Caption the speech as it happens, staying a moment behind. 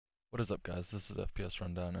What is up, guys? This is FPS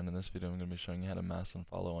Rundown, and in this video I'm going to be showing you how to mass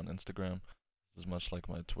unfollow on Instagram. This is much like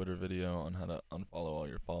my Twitter video on how to unfollow all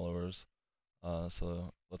your followers.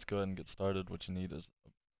 So let's go ahead and get started. What you need is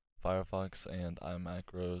Firefox and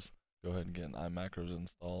iMacros. Go ahead and get iMacros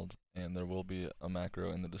installed, and there will be a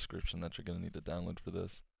macro in the description that you're going to need to download for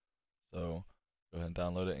this. So go ahead and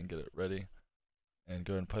download it and get it ready, and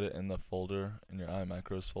go ahead and put it in the folder, in your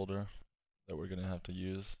iMacros folder that we're going to have to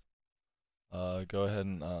use. Go ahead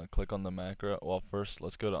and click on the macro. Well, first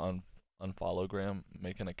let's go to Unfollowgram.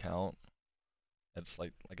 Make an account. It's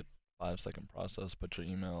like a 5-second process. Put your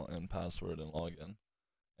email and password and log in,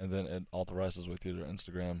 and then it authorizes with you to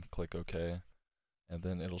Instagram. Click OK, and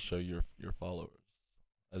then it'll show your followers.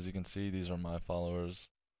 As you can see, these are my followers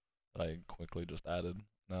that I quickly just added.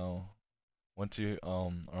 Now, once you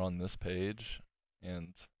are on this page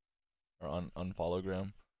and are on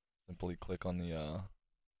Unfollowgram, simply click on the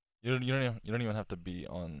you don't even have to be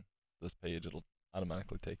on this page. It'll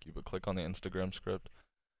automatically take you. But click on the Instagram script,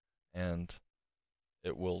 and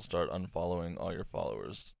it will start unfollowing all your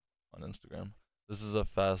followers on Instagram. This is a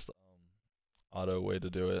fast auto way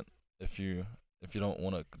to do it. If you don't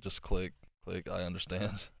want to just click, I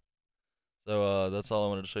understand. So that's all I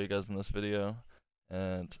wanted to show you guys in this video,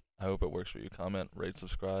 and I hope it works for you. Comment, rate,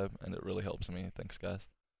 subscribe, and it really helps me. Thanks, guys.